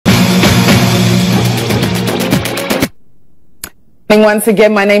Once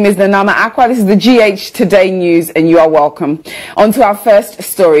again, my name is Dapaah. This is the GH Today News, and you are welcome. On to our first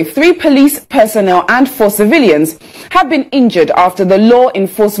story. 3 police personnel and 4 civilians have been injured after the law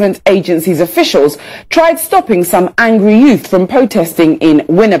enforcement agency's officials tried stopping some angry youth from protesting in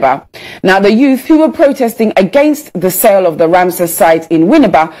Winneba. Now, the youth who were protesting against the sale of the Ramsar site in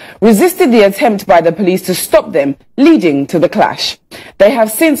Winneba resisted the attempt by the police to stop them, leading to the clash. They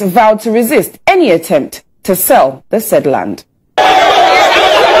have since vowed to resist any attempt to sell the said land.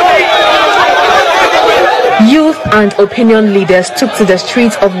 Youth and opinion leaders took to the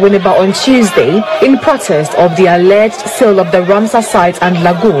streets of Winneba on Tuesday in protest of the alleged sale of the Ramsar site and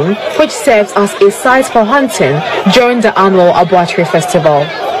lagoon, which serves as a site for hunting during the annual Abuatri festival.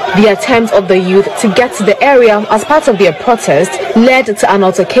 The attempt of the youth to get to the area as part of their protest led to an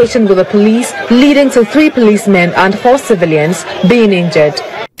altercation with the police, leading to 3 policemen and 4 civilians being injured.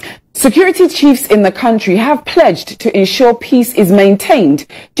 Security chiefs in the country have pledged to ensure peace is maintained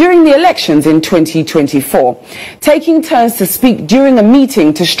during the elections in 2024. Taking turns to speak during a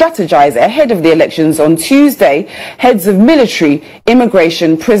meeting to strategize ahead of the elections on Tuesday, heads of military,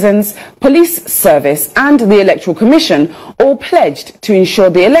 immigration, prisons, police service and the Electoral Commission all pledged to ensure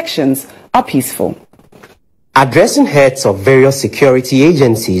the elections are peaceful. Addressing heads of various security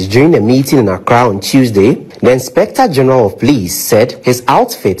agencies during a meeting in Accra on Tuesday, the Inspector General of Police said his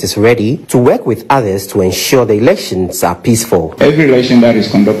outfit is ready to work with others to ensure the elections are peaceful. Every election that is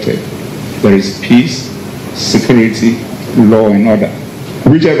conducted, there is peace, security, law and order.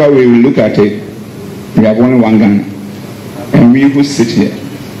 Whichever way we look at it, we have only one Ghana. And we who sit here,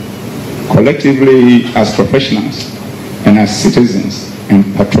 collectively as professionals and as citizens and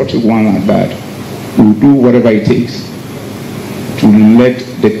patriotic one like that, will do whatever it takes to let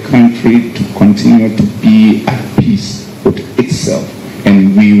the country to continue to be at peace with itself,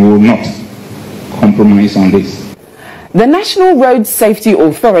 and we will not compromise on this. The National Road Safety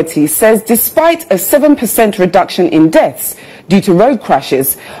Authority says despite a 7% reduction in deaths due to road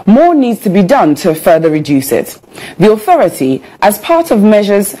crashes, more needs to be done to further reduce it. The authority, as part of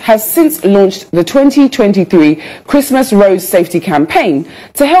measures, has since launched the 2023 Christmas Road Safety Campaign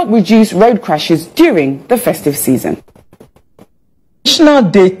to help reduce road crashes during the festive season. National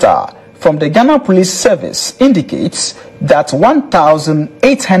data from the Ghana Police Service indicates that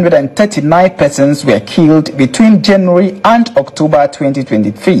 1,839 persons were killed between January and October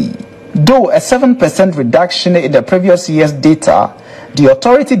 2023. Though a 7% reduction in the previous year's data, the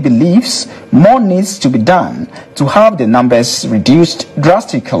authority believes more needs to be done to have the numbers reduced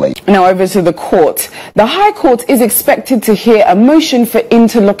drastically. Now over to the court. The High Court is expected to hear a motion for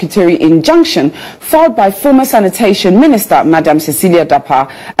interlocutory injunction filed by former Sanitation Minister Madam Cecilia Dapaah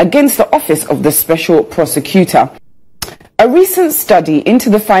against the Office of the Special Prosecutor. A recent study into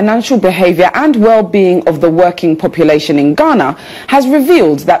the financial behavior and well-being of the working population in Ghana has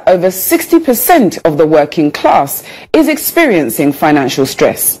revealed that over 60% of the working class is experiencing financial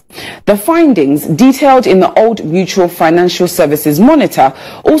stress. The findings, detailed in the Old Mutual Financial Services Monitor,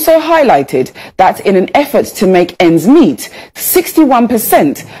 also highlighted that in an effort to make ends meet,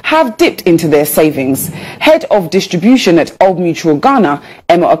 61% have dipped into their savings. Head of distribution at Old Mutual Ghana,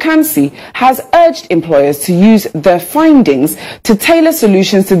 Emma Okansi, has urged employers to use the findings to tailor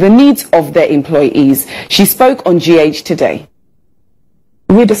solutions to the needs of their employees. She spoke on GH Today.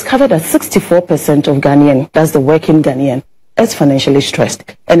 We discovered that 64% of Ghanaian, that's the working Ghanaian, is financially stressed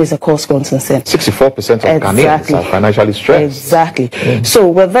and is a cause for concern. 64% of Ghanaians are financially stressed. Exactly. So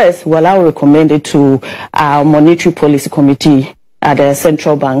with this, well, I will recommend it to our Monetary Policy Committee at the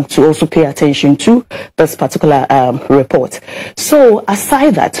Central Bank to also pay attention to this particular report. So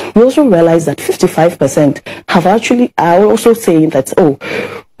aside that, we also realize that 55% are also saying that,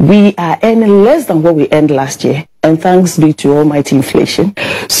 we are earning less than what we earned last year, and thanks be to almighty inflation.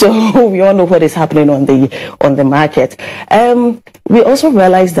 So we all know what is happening on the market. We also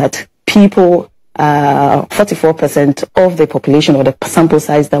realize that people, 44% of the population or the sample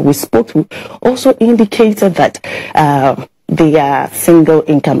size that we spoke to also indicated that they are single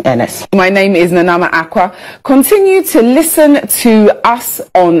income earners. My name is Dapaah. Continue to listen to us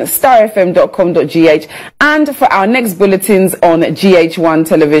on starfm.com.gh and for our next bulletins on GH1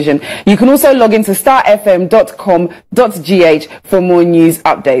 television. You can also log into starfm.com.gh for more news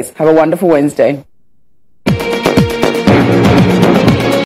updates. Have a wonderful Wednesday.